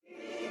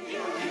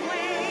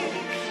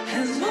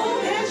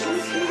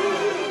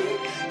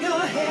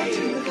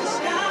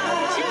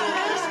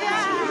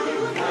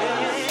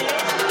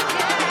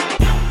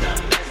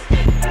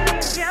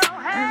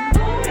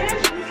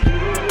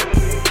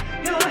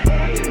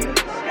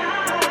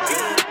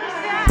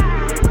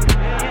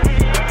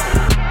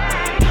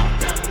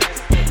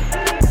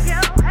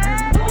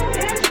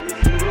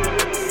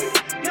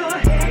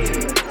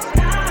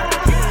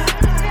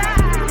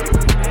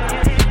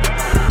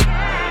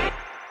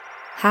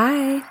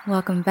Hi,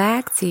 welcome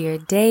back to your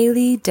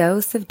daily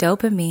dose of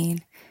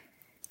dopamine.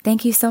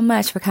 Thank you so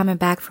much for coming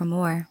back for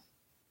more.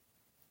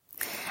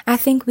 I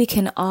think we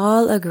can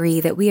all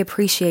agree that we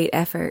appreciate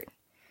effort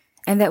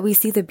and that we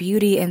see the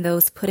beauty in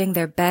those putting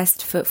their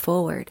best foot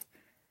forward.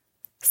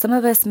 Some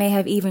of us may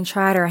have even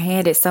tried our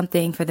hand at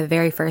something for the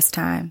very first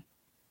time.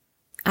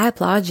 I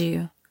applaud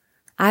you.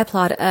 I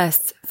applaud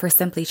us for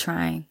simply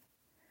trying.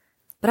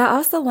 But I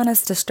also want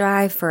us to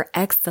strive for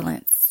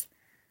excellence.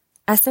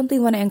 I simply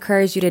want to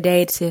encourage you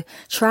today to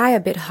try a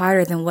bit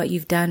harder than what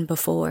you've done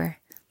before.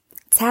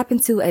 Tap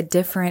into a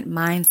different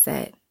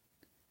mindset.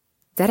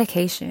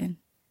 Dedication.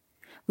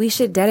 We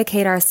should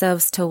dedicate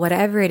ourselves to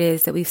whatever it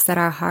is that we've set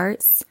our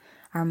hearts,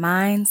 our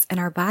minds, and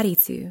our body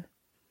to.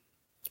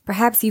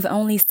 Perhaps you've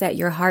only set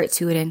your heart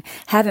to it and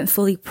haven't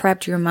fully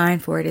prepped your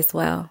mind for it as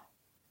well.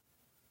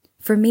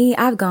 For me,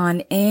 I've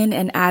gone in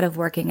and out of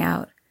working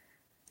out.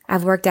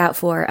 I've worked out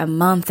for a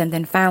month and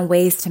then found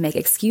ways to make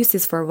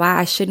excuses for why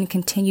I shouldn't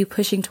continue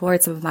pushing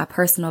towards some of my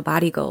personal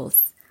body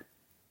goals.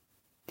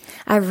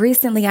 I've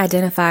recently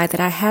identified that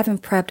I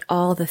haven't prepped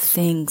all the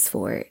things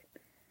for it.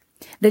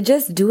 The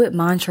just do it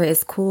mantra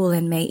is cool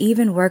and may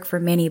even work for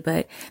many,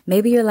 but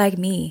maybe you're like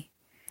me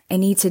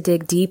and need to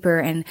dig deeper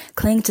and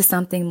cling to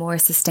something more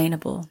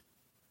sustainable.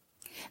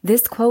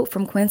 This quote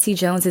from Quincy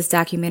Jones's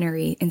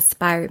documentary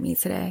inspired me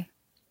today.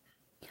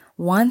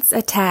 Once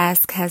a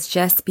task has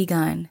just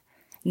begun,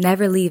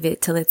 never leave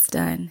it till it's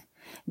done.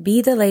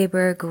 Be the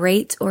labor,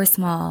 great or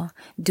small.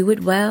 Do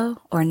it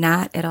well or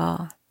not at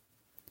all.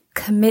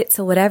 Commit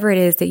to whatever it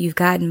is that you've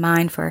got in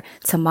mind for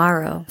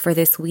tomorrow, for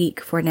this week,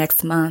 for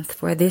next month,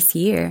 for this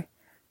year.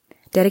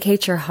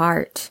 Dedicate your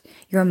heart,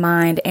 your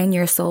mind, and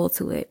your soul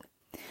to it.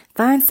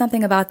 Find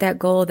something about that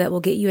goal that will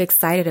get you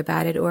excited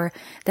about it or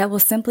that will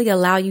simply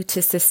allow you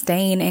to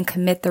sustain and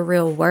commit the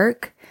real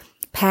work,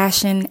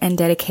 passion, and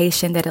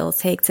dedication that it'll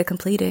take to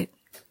complete it.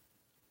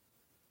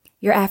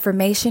 Your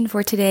affirmation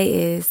for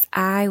today is,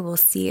 I will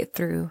see it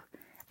through.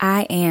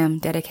 I am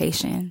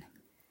dedication.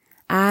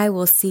 I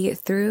will see it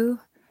through.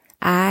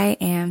 I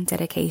am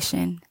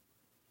dedication.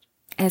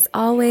 As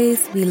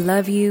always, we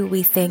love you.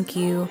 We thank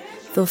you.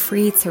 Feel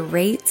free to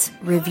rate,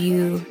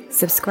 review,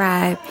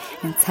 subscribe,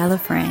 and tell a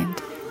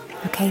friend.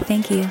 Okay,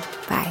 thank you.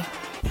 Bye.